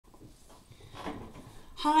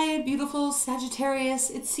Hi, beautiful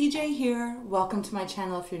Sagittarius. It's CJ here. Welcome to my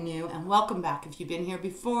channel if you're new, and welcome back if you've been here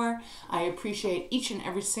before. I appreciate each and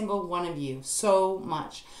every single one of you so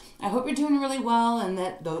much. I hope you're doing really well and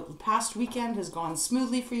that the past weekend has gone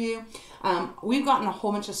smoothly for you. We've gotten a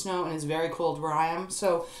whole bunch of snow and it's very cold where I am,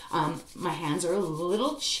 so my hands are a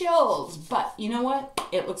little chilled, but you know what?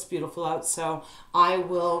 It looks beautiful out, so I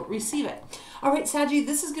will receive it. All right, Saggy,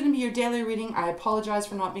 this is going to be your daily reading. I apologize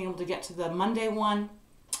for not being able to get to the Monday one.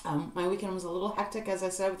 My weekend was a little hectic, as I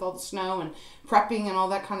said, with all the snow and prepping and all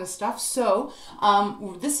that kind of stuff. So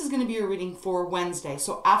this is going to be a reading for Wednesday,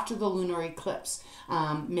 so after the lunar eclipse.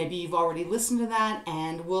 Maybe you've already listened to that,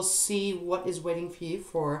 and we'll see what is waiting for you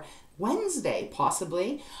for Wednesday,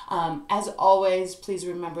 possibly. As always, please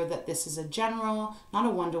remember that this is a general, not a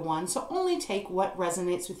one-to-one, so only take what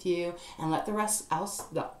resonates with you and let the rest else,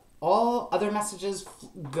 all other messages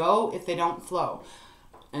go if they don't flow.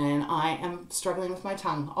 And I am struggling with my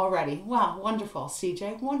tongue already. Wow, wonderful,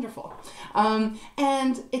 CJ, wonderful.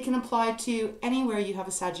 And it can apply to anywhere you have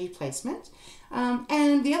a Saggy placement.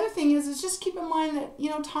 And the other thing is just keep in mind that, you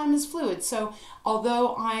know, time is fluid. So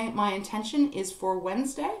although my intention is for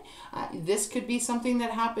Wednesday, this could be something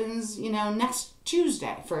that happens, you know, next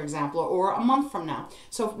Tuesday, for example, or a month from now.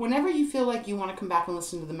 So whenever you feel like you want to come back and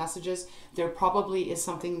listen to the messages, there probably is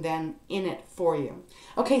something then in it for you.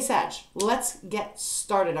 Okay, Sag, let's get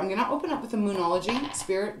started. I'm going to open up with a Moonology.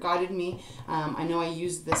 Spirit guided me. I know I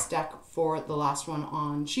used this deck for the last one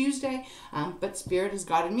on Tuesday, but Spirit has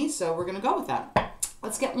guided me, so we're going to go with that.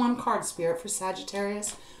 Let's get one card, Spirit, for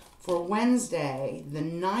Sagittarius for Wednesday, the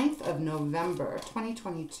 9th of November,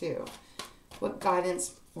 2022. What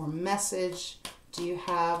guidance or message do you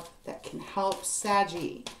have that can help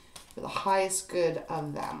Saggy for the highest good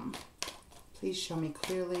of them? Please show me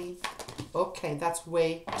clearly. Okay, that's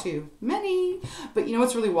way too many. But you know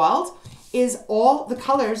what's really wild is all the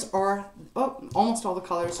colors are, almost all the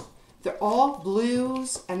colors, they're all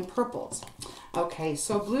blues and purples. Okay,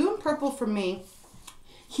 so blue and purple for me,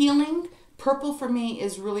 healing. Purple for me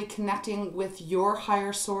is really connecting with your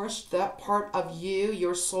higher source, that part of you,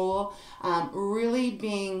 your soul, really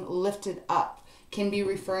being lifted up. Can be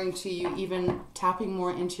referring to you even tapping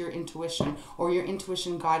more into your intuition, or your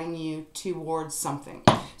intuition guiding you towards something.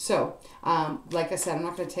 So, like I said, I'm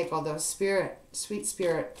not going to take all those. Spirit, sweet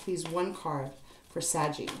Spirit, please one card for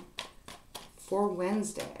Saggy for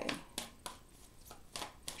Wednesday.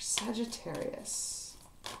 Sagittarius.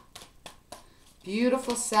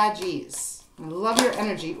 Beautiful Saggies. I love your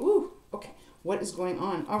energy. Ooh, okay. What is going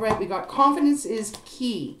on? All right, we got confidence is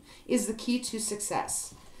key, is the key to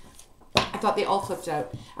success. I thought they all flipped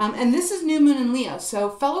out. And this is new moon in Leo, so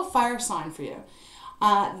fellow fire sign for you.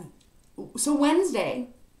 So Wednesday,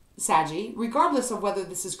 Saggy, regardless of whether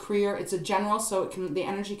this is career, it's a general, so it can, the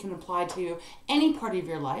energy can apply to any part of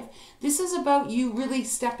your life. This is about you really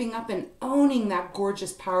stepping up and owning that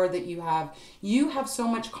gorgeous power that you have. You have so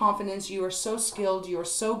much confidence. You are so skilled. You are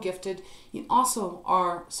so gifted. You also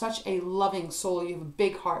are such a loving soul. You have a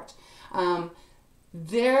big heart.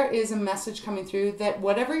 There is a message coming through that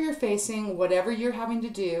whatever you're facing, whatever you're having to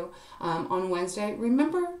do on Wednesday,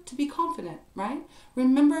 remember to be confident, right?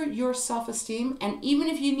 Remember your self-esteem, and even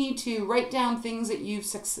if you need to write down things that you've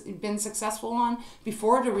been successful on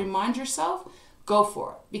before to remind yourself, go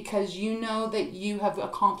for it, because you know that you have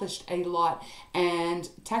accomplished a lot. And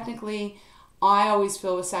technically, I always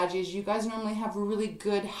feel with Saggies, you guys normally have really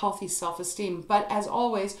good, healthy self-esteem. But as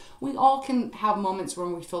always, we all can have moments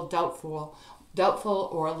when we feel doubtful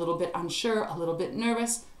or a little bit unsure, a little bit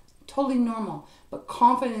nervous. Totally normal. But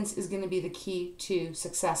confidence is going to be the key to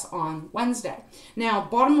success on Wednesday. Now,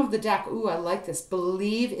 bottom of the deck, ooh, I like this.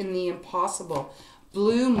 Believe in the impossible.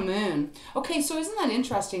 Blue moon. Okay, so isn't that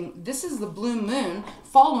interesting? This is the blue moon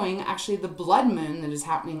following actually the blood moon that is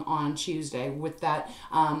happening on Tuesday with that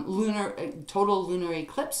total lunar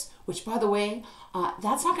eclipse, which, by the way,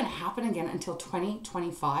 that's not going to happen again until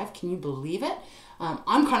 2025. Can you believe it?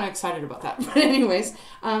 I'm kind of excited about that. But anyways,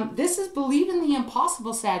 this is believe in the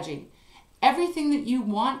impossible, Saggy. Everything that you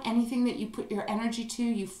want, anything that you put your energy to,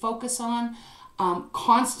 you focus on,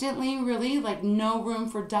 constantly, really, like no room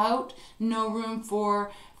for doubt, no room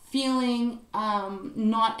for feeling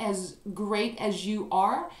not as great as you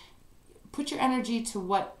are. Put your energy to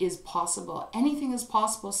what is possible. Anything is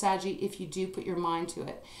possible, Saggy, if you do put your mind to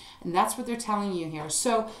it. And that's what they're telling you here.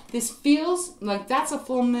 So this feels like that's a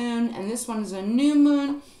full moon, and this one is a new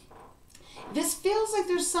moon. This feels like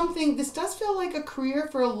there's something, this does feel like a career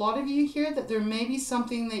for a lot of you here, that there may be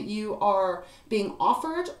something that you are being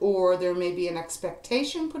offered, or there may be an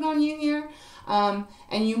expectation put on you here. And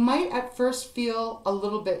you might at first feel a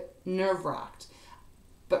little bit nerve-wracked.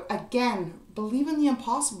 But again, believe in the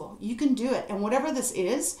impossible. You can do it. And whatever this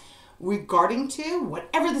is, regarding to,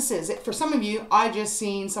 whatever this is, for some of you, I just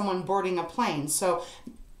seen someone boarding a plane. So,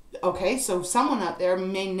 okay, so someone out there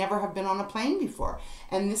may never have been on a plane before.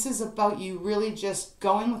 And this is about you really just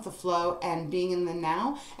going with the flow and being in the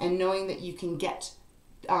now and knowing that you can get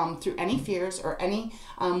through any fears or any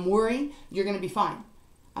worry. You're going to be fine.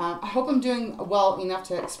 I hope I'm doing well enough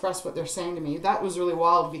to express what they're saying to me. That was really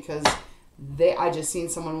wild because I just seen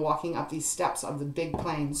someone walking up these steps of the big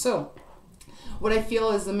plane. So what I feel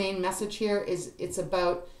is the main message here is it's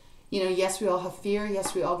about, you know, yes, we all have fear.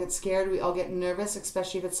 Yes, we all get scared. We all get nervous,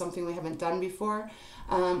 especially if it's something we haven't done before.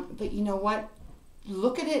 But you know what?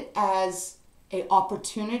 Look at it as an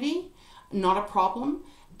opportunity, not a problem.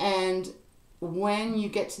 And when you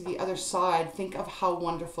get to the other side, think of how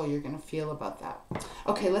wonderful you're going to feel about that.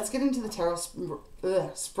 Okay, let's get into the tarot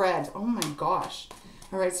spread. Oh my gosh.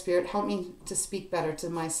 All right, Spirit, help me to speak better to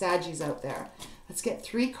my Saggies out there. Let's get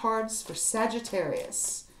 3 cards for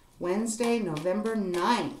Sagittarius. Wednesday, November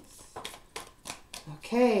 9th.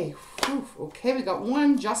 Okay. Whew. Okay, we got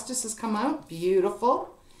 1. Justice has come out.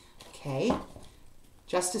 Beautiful. Okay.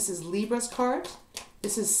 Justice is Libra's card.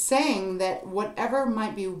 This is saying that whatever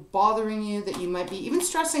might be bothering you, that you might be even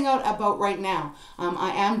stressing out about right now.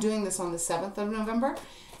 I am doing this on the 7th of November.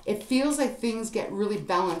 It feels like things get really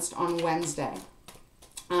balanced on Wednesday.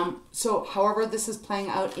 So however this is playing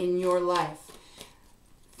out in your life,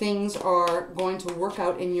 things are going to work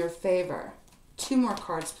out in your favor. 2 more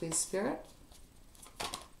cards, please, Spirit.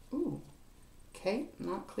 Ooh. Okay,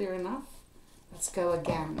 not clear enough. Let's go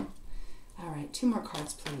again. All right, 2 more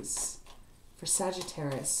cards, please. For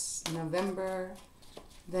Sagittarius, November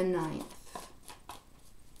the 9th.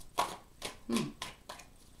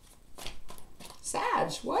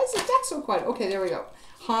 Sag, why is the deck so quiet? Okay, there we go.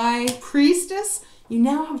 High Priestess. You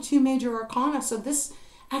now have 2 major arcana, so this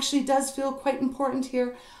actually does feel quite important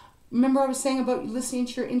here. Remember I was saying about listening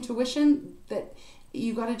to your intuition, that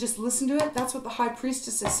you got to just listen to it? That's what the High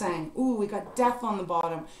Priestess is saying. Ooh, we got Death on the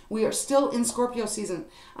bottom. We are still in Scorpio season.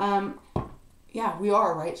 Yeah, we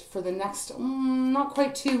are, right? For the next, not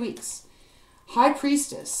quite 2 weeks. High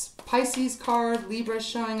Priestess, Pisces card, Libra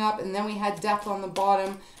showing up, and then we had Death on the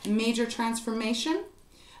bottom. Major transformation.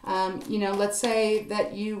 You know, let's say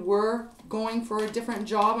that you were going for a different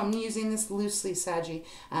job. I'm using this loosely, Saggy.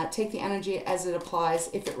 Take the energy as it applies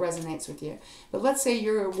if it resonates with you. But let's say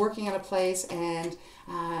you're working at a place and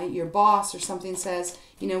your boss or something says,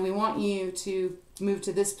 you know, we want you to move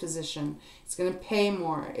to this position. It's going to pay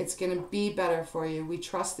more. It's going to be better for you. We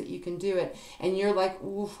trust that you can do it. And you're like,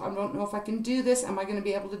 oof, I don't know if I can do this. Am I going to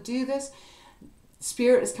be able to do this?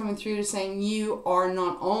 Spirit is coming through to saying you are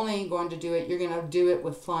not only going to do it, you're going to do it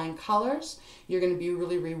with flying colors. You're going to be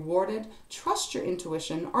really rewarded. Trust your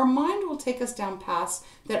intuition. Our mind will take us down paths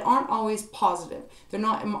that aren't always positive. They're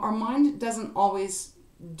not. Our mind doesn't always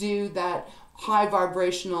do that high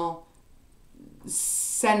vibrational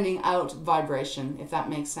sending out vibration, if that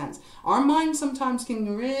makes sense. Our mind sometimes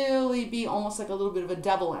can really be almost like a little bit of a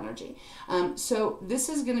devil energy. So this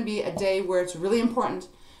is going to be a day where it's really important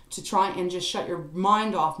to try and just shut your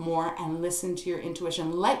mind off more and listen to your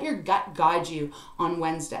intuition. Let your gut guide you on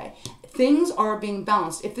Wednesday. Things are being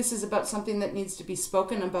balanced. If this is about something that needs to be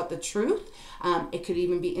spoken about the truth, it could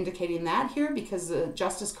even be indicating that here because the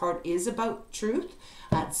Justice card is about truth.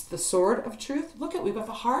 It's the sword of truth. Look at, we've got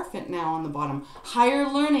the Hierophant now on the bottom. Higher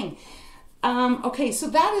learning. Okay, so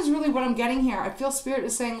that is really what I'm getting here. I feel Spirit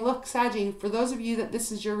is saying, look, Saggy, for those of you that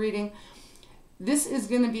this is your reading, this is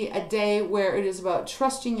going to be a day where it is about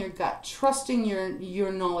trusting your gut, trusting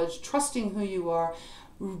your knowledge, trusting who you are,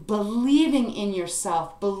 believing in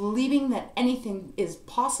yourself, believing that anything is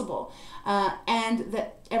possible, and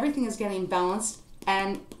that everything is getting balanced,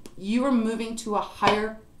 and you are moving to a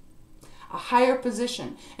higher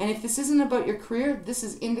position. And if this isn't about your career, this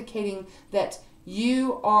is indicating that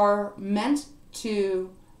you are meant to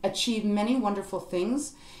achieve many wonderful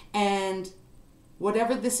things, and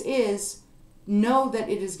whatever this is, know that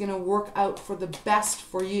it is going to work out for the best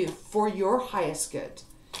for you, for your highest good.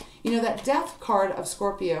 You know, that Death card of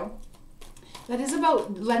Scorpio, that is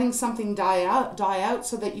about letting something die out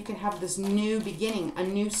so that you can have this new beginning, a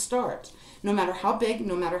new start, no matter how big,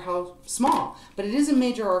 no matter how small. But it is a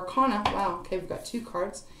major arcana. Wow, okay, we've got 2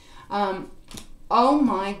 cards. Oh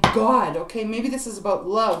my God, okay, maybe this is about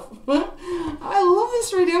love. I love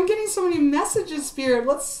this reading. I'm getting so many messages, Spirit.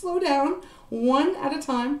 Let's slow down one at a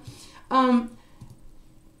time.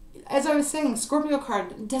 as I was saying, Scorpio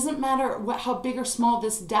card, doesn't matter how big or small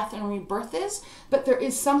this death and rebirth is, but there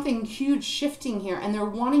is something huge shifting here, and they're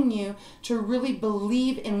wanting you to really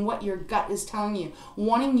believe in what your gut is telling you,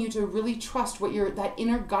 wanting you to really trust what that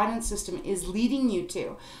inner guidance system is leading you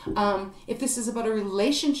to. If this is about a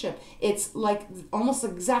relationship, it's like almost the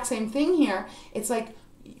exact same thing here. It's like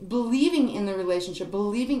believing in the relationship,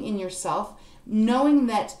 believing in yourself, knowing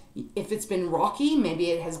that if it's been rocky,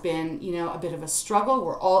 maybe it has been, you know, a bit of a struggle.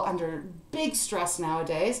 We're all under big stress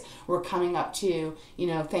nowadays. We're coming up to, you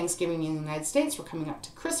know, Thanksgiving in the United States. We're coming up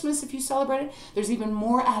to Christmas if you celebrate it. There's even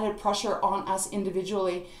more added pressure on us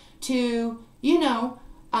individually to, you know,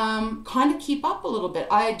 kind of keep up a little bit.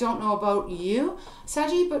 I don't know about you,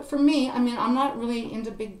 Saggy, but for me, I mean, I'm not really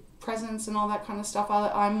into big presents and all that kind of stuff.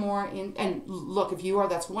 I'm more in, and look, if you are,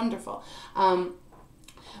 that's wonderful.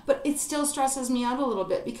 But it still stresses me out a little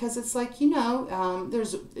bit because it's like, you know,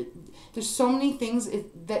 there's so many things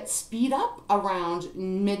that speed up around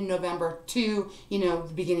mid-November to, you know,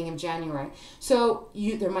 the beginning of January. So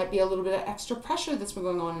there might be a little bit of extra pressure that's been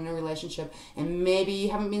going on in a relationship, and maybe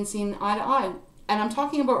you haven't been seen eye to eye. And I'm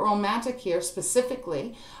talking about romantic here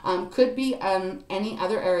specifically. Could be any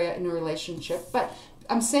other area in a relationship, but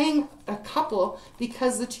I'm saying a couple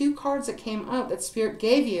because the two cards that came out that Spirit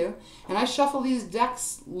gave you, and I shuffle these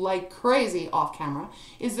decks like crazy off camera,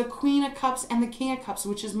 is the Queen of Cups and the King of Cups,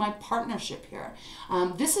 which is my partnership here.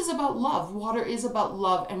 This is about love. Water is about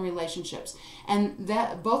love and relationships. And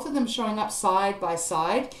that both of them showing up side by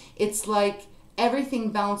side, it's like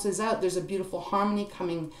everything balances out. There's a beautiful harmony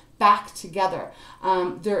coming back together.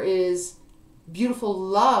 There is beautiful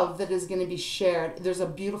love that is going to be shared. There's a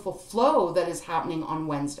beautiful flow that is happening on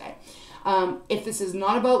Wednesday. If this is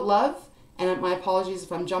not about love, and my apologies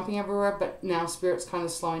if I'm jumping everywhere, but now Spirit's kind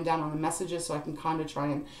of slowing down on the messages so I can kind of try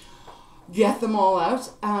and get them all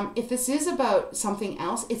out. If this is about something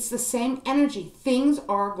else, it's the same energy. Things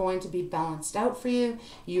are going to be balanced out for you.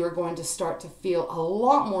 You are going to start to feel a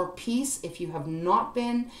lot more peace if you have not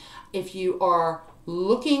been. If you are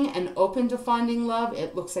looking and open to finding love,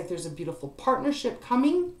 it looks like there's a beautiful partnership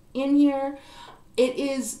coming in here. It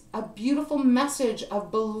is a beautiful message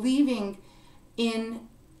of believing in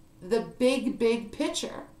the big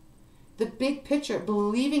picture. The big picture,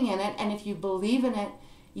 believing in it, and if you believe in it,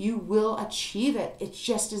 you will achieve it. It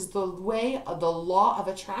just is the way of the law of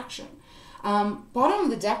attraction. Bottom of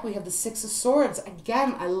the deck, we have the Six of Swords.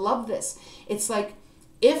 Again, I love this. It's like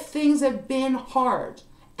if things have been hard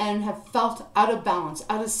and have felt out of balance,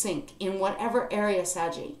 out of sync in whatever area,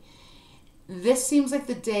 Saggy, this seems like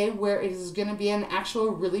the day where it is going to be an actual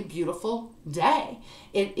really beautiful day.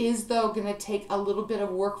 It is, though, going to take a little bit of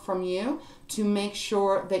work from you to make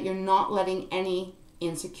sure that you're not letting any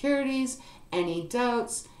insecurities, any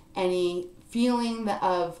doubts, any feeling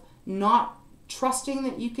of not trusting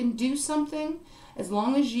that you can do something. As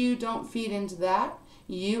long as you don't feed into that,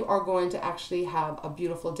 you are going to actually have a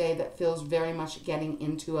beautiful day that feels very much getting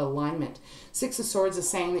into alignment. Six of Swords is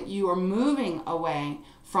saying that you are moving away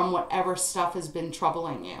from whatever stuff has been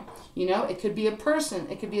troubling you. You know, it could be a person,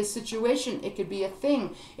 it could be a situation, it could be a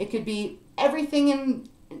thing, it could be everything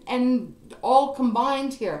and all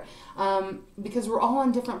combined here, because we're all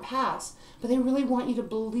on different paths. But they really want you to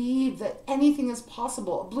believe that anything is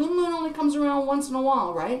possible. Blue moon only comes around once in a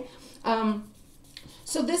while, right?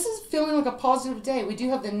 So this is feeling like a positive day. We do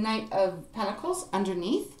have the Knight of Pentacles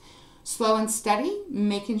underneath. Slow and steady,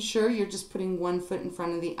 making sure you're just putting one foot in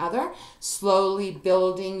front of the other, slowly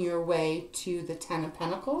building your way to the Ten of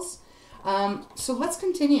Pentacles. So let's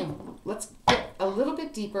continue. Let's get a little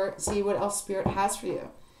bit deeper, see what else Spirit has for you.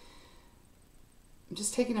 I'm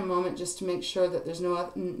just taking a moment just to make sure that there's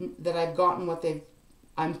no that I've gotten what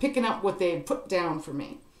I'm picking up what they've put down for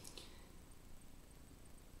me.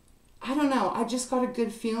 I don't know. I just got a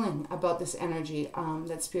good feeling about this energy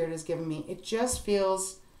that Spirit has given me. It just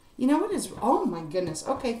feels, you know what is, oh my goodness.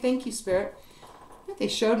 Okay, thank you, Spirit. What they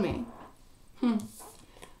showed me.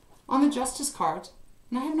 On the Justice card,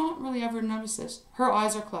 and I have not really ever noticed this, her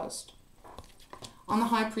eyes are closed. On the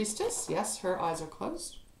High Priestess, yes, her eyes are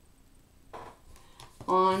closed.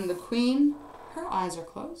 On the Queen, her eyes are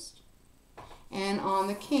closed. And on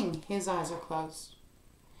the King, his eyes are closed.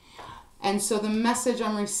 And so the message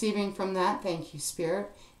I'm receiving from that, thank you,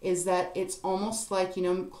 Spirit, is that it's almost like, you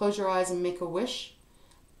know, close your eyes and make a wish.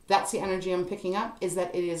 That's the energy I'm picking up, is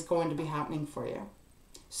that it is going to be happening for you.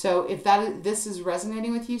 So if this is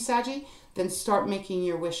resonating with you, Saggy, then start making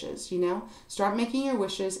your wishes, you know? Start making your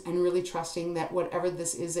wishes and really trusting that whatever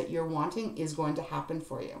this is that you're wanting is going to happen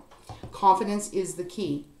for you. Confidence is the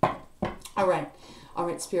key. All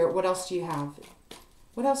right, Spirit, what else do you have?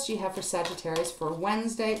 What else do you have for Sagittarius for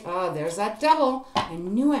Wednesday? Oh, there's that devil. I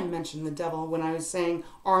knew I mentioned the devil when I was saying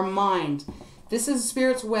our mind. This is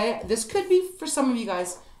Spirit's way. This could be, for some of you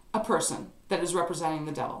guys, a person that is representing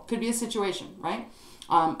the devil. Could be a situation, right?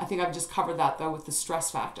 I think I've just covered that, though, with the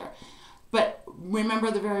stress factor. But remember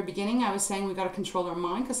at the very beginning, I was saying we got to control our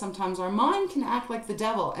mind, because sometimes our mind can act like the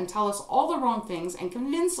devil and tell us all the wrong things and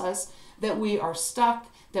convince us that we are stuck,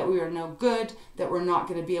 that we are no good, that we're not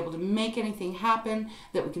going to be able to make anything happen,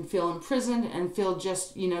 that we can feel imprisoned and feel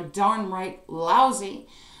just, darn right lousy.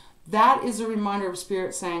 That is a reminder of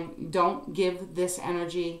Spirit saying, don't give this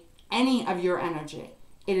energy any of your energy.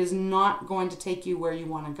 It is not going to take you where you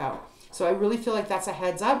want to go. So I really feel like that's a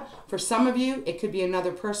heads up. For some of you, it could be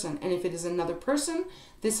another person. And if it is another person,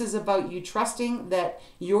 this is about you trusting that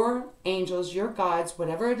your angels, your guides,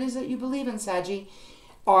 whatever it is that you believe in, Saggy,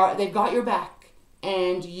 they've got your back.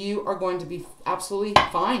 And you are going to be absolutely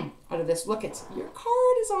fine out of this. Look, your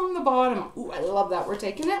card is on the bottom. Ooh, I love that. We're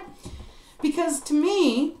taking it. Because to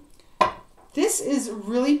me, this is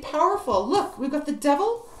really powerful. Look, we've got the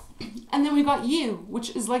devil, and then we got you,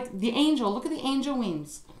 which is like the angel. Look at the angel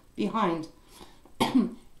wings behind.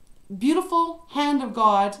 Beautiful hand of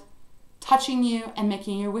God touching you and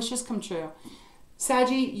making your wishes come true.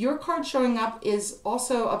 Saggy, your card showing up is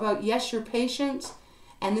also about, yes, you're patient,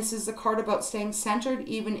 and this is the card about staying centered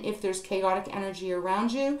even if there's chaotic energy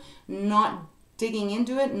around you, not digging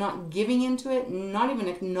into it, not giving into it, not even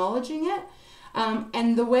acknowledging it.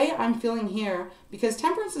 And the way I'm feeling here, because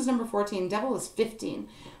Temperance is number 14, Devil is 15,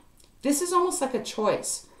 this is almost like a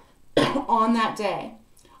choice on that day.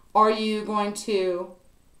 Are you going to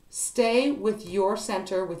stay with your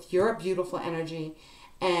center, with your beautiful energy,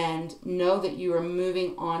 and know that you are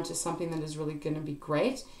moving on to something that is really going to be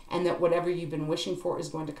great, and that whatever you've been wishing for is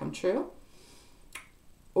going to come true?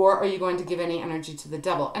 Or are you going to give any energy to the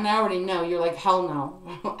devil? And I already know, you're like, hell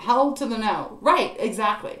no. Hell to the no. Right,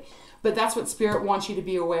 exactly. But that's what Spirit wants you to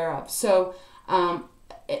be aware of. So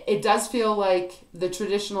it does feel like the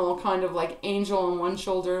traditional kind of like angel on one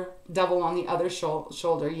shoulder, devil on the other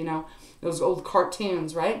shoulder, those old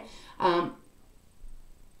cartoons, right?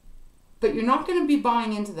 But you're not going to be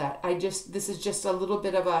buying into that. This is just a little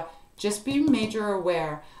bit of just be major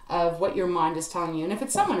aware of what your mind is telling you. And if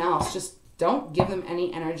it's someone else, just don't give them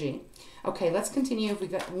any energy. Okay, let's continue. We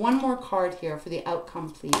got one more card here for the outcome,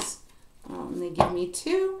 please. They give me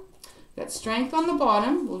 2. Got Strength on the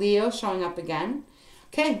bottom, Leo showing up again.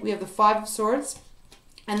 Okay, we have the 5 of Swords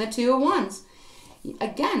and the 2 of Wands.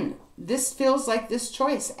 Again, this feels like this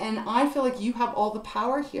choice, and I feel like you have all the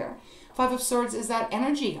power here. 5 of Swords is that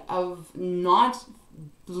energy of not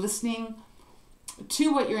listening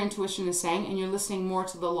to what your intuition is saying, and you're listening more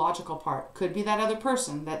to the logical part. Could be that other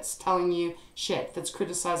person that's telling you shit, that's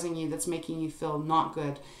criticizing you, that's making you feel not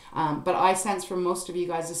good. But I sense for most of you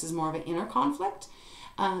guys, this is more of an inner conflict.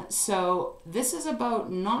 So this is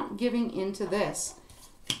about not giving into this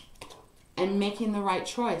and making the right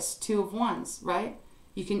choice. 2 of Wands, right?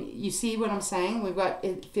 You see what I'm saying?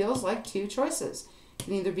 It feels like 2 choices. You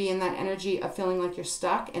can either be in that energy of feeling like you're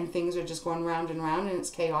stuck and things are just going round and round and it's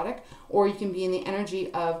chaotic, or you can be in the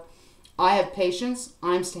energy of, I have patience,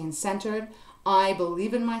 I'm staying centered, I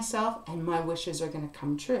believe in myself, and my wishes are going to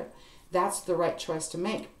come true. That's the right choice to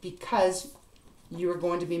make, because you're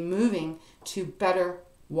going to be moving to better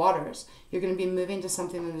waters. You're going to be moving to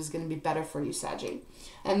something that is going to be better for you, Saggy.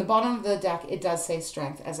 And the bottom of the deck, it does say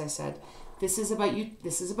Strength, as I said. This is about you.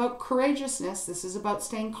 This is about courageousness. This is about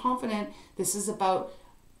staying confident. This is about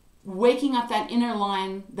waking up that inner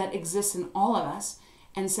lion that exists in all of us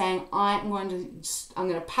and saying, I'm going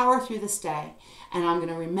to power through this day, and I'm going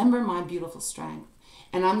to remember my beautiful strength,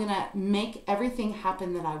 and I'm going to make everything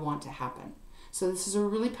happen that I want to happen. So this is a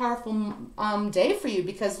really powerful day for you,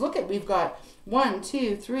 because look we've got 1,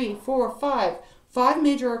 2, 3, 4, 5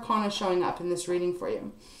 major arcana showing up in this reading for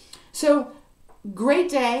you. So great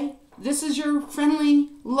day. This is your friendly,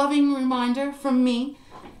 loving reminder from me.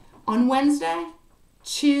 On Wednesday,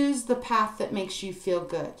 choose the path that makes you feel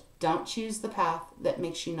good. Don't choose the path that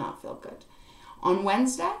makes you not feel good. On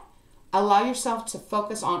Wednesday, allow yourself to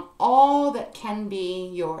focus on all that can be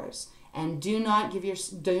yours. And do not give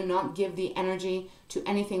the energy to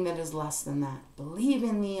anything that is less than that. Believe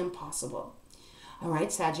in the impossible. All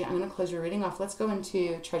right, Saggy, I'm going to close your reading off. Let's go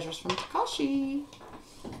into Treasures from Tikashi.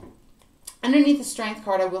 Underneath the Strength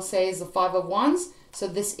card, I will say, is the 5 of Wands. So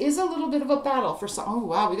this is a little bit of a battle for some. Oh,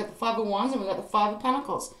 wow, we got the 5 of Wands and we got the 5 of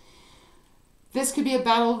Pentacles. This could be a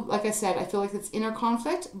battle, like I said, I feel like it's inner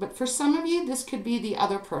conflict. But for some of you, this could be the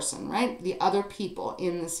other person, right? The other people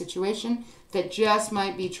in the situation that just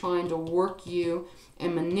might be trying to work you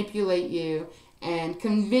and manipulate you and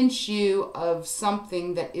convince you of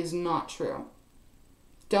something that is not true.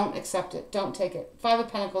 Don't accept it. Don't take it. 5 of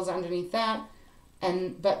Pentacles underneath that.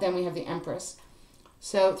 But then we have the Empress.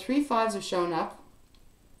 So 3 5s have shown up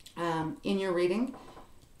in your reading.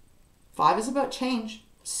 5 is about change.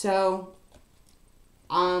 So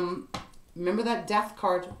remember that Death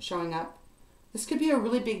card showing up. This could be a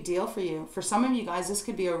really big deal for you. For some of you guys, this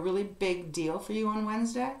could be a really big deal for you on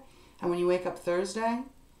Wednesday. And when you wake up Thursday,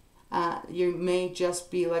 you may just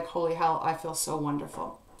be like, holy hell, I feel so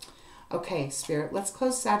wonderful. Okay, Spirit, let's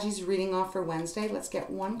close Saggy's reading off for Wednesday. Let's get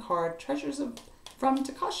 1 card. Treasures from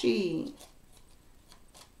Tikashi.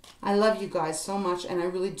 I love you guys so much, and I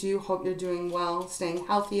really do hope you're doing well, staying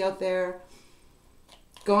healthy out there,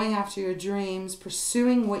 going after your dreams,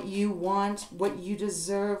 pursuing what you want, what you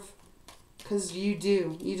deserve, because you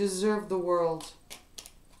do. You deserve the world,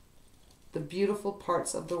 the beautiful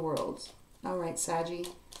parts of the world. All right, Saggy,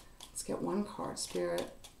 let's get 1 card,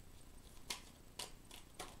 Spirit.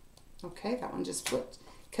 Okay, that one just flipped.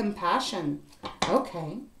 Compassion.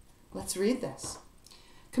 Okay, let's read this.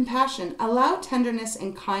 Compassion. Allow tenderness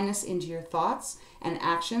and kindness into your thoughts and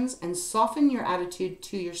actions and soften your attitude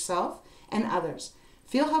to yourself and others.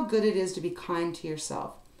 Feel how good it is to be kind to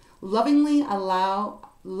yourself. Lovingly allowing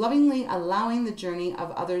the journey of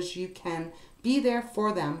others, you can be there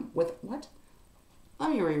for them with what? Let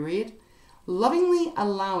me reread. Lovingly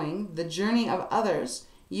allowing the journey of others,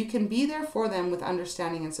 you can be there for them with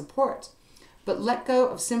understanding and support. But let go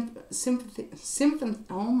of sympathy.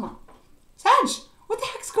 Oh my. Sag, what the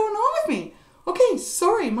heck's going on with me? Okay,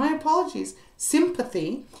 sorry, my apologies.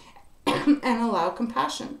 Sympathy and allow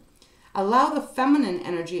compassion. Allow the feminine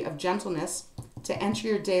energy of gentleness to enter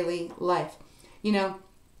your daily life. You know,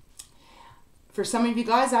 for some of you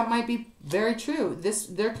guys, that might be very true.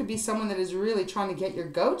 There could be someone that is really trying to get your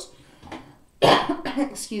goat.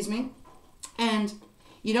 Excuse me. And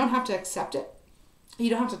you don't have to accept it.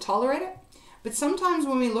 You don't have to tolerate it. But sometimes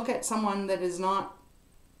when we look at someone that is not,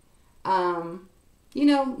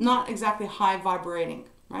 not exactly high vibrating,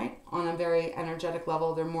 right? On a very energetic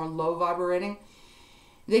level, they're more low vibrating.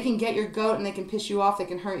 They can get your goat and they can piss you off. They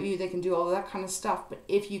can hurt you. They can do all of that kind of stuff. But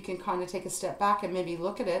if you can kind of take a step back and maybe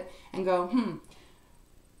look at it and go,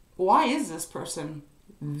 why is this person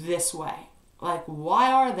this way? Like,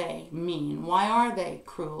 why are they mean? Why are they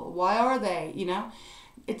cruel? Why are they,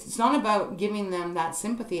 It's not about giving them that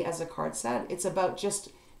sympathy, as the card said. It's about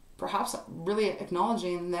just perhaps really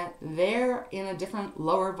acknowledging that they're in a different,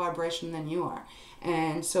 lower vibration than you are.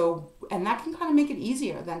 And that can kind of make it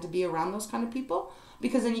easier than to be around those kind of people,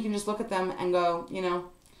 because then you can just look at them and go,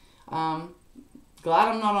 glad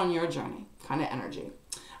I'm not on your journey kind of energy.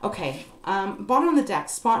 Okay, bottom of the deck,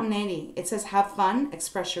 spontaneity. It says have fun,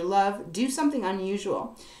 express your love, do something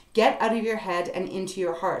unusual. Get out of your head and into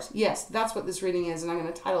your heart. Yes, that's what this reading is, and I'm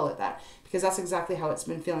going to title it that because that's exactly how it's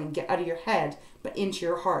been feeling. Get out of your head, but into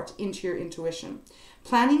your heart, into your intuition.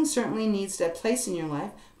 Planning certainly needs a place in your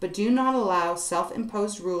life, but do not allow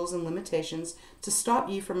self-imposed rules and limitations to stop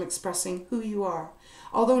you from expressing who you are.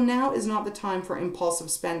 Although now is not the time for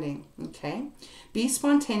impulsive spending, okay? Be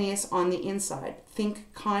spontaneous on the inside.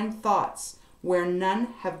 Think kind thoughts where none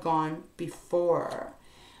have gone before.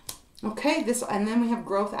 Okay, and then we have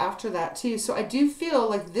growth after that too. So I do feel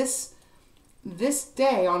like this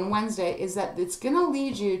day on Wednesday is that it's going to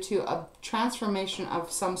lead you to a transformation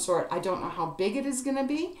of some sort. I don't know how big it is going to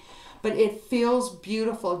be, but it feels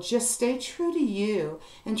beautiful. Just stay true to you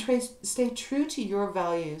and stay true to your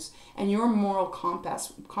values and your moral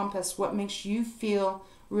compass, what makes you feel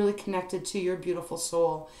really connected to your beautiful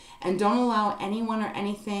soul. And don't allow anyone or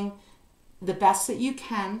anything, the best that you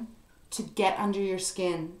can, to get under your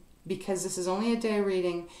skin, because this is only a day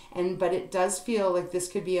reading, but it does feel like this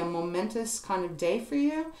could be a momentous kind of day for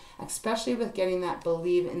you, especially with getting that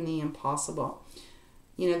believe in the impossible.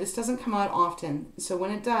 This doesn't come out often. So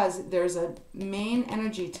when it does, there's a main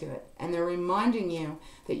energy to it. And they're reminding you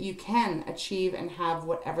that you can achieve and have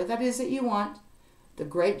whatever that is that you want. The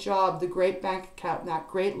great job, the great bank account, that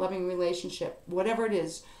great loving relationship, whatever it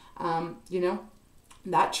is,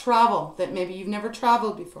 that travel that maybe you've never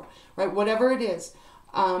traveled before, right? Whatever it is,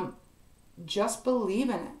 just believe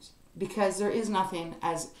in it, because there is nothing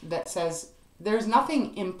that says there's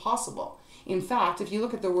nothing impossible. In fact, if you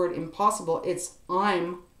look at the word impossible, it's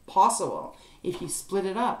I'm possible. If you split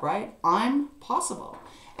it up, right? I'm possible.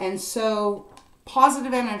 And so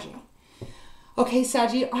positive energy. Okay,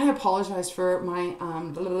 Saggy, I apologize for my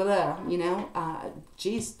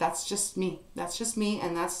geez, that's just me. That's just me,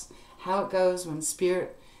 and that's how it goes when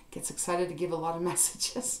Spirit gets excited to give a lot of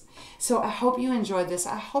messages. So I hope you enjoyed this.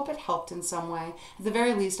 I hope it helped in some way. At the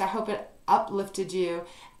very least, I hope it uplifted you,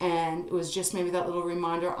 and it was just maybe that little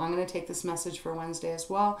reminder. I'm going to take this message for Wednesday as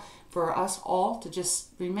well, for us all to just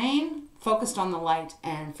remain focused on the light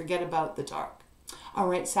and forget about the dark. All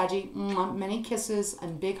right, Saggy, many kisses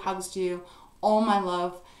and big hugs to you. All my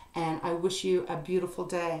love, and I wish you a beautiful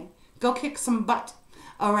day. Go kick some butt.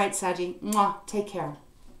 All right, Saggy, take care.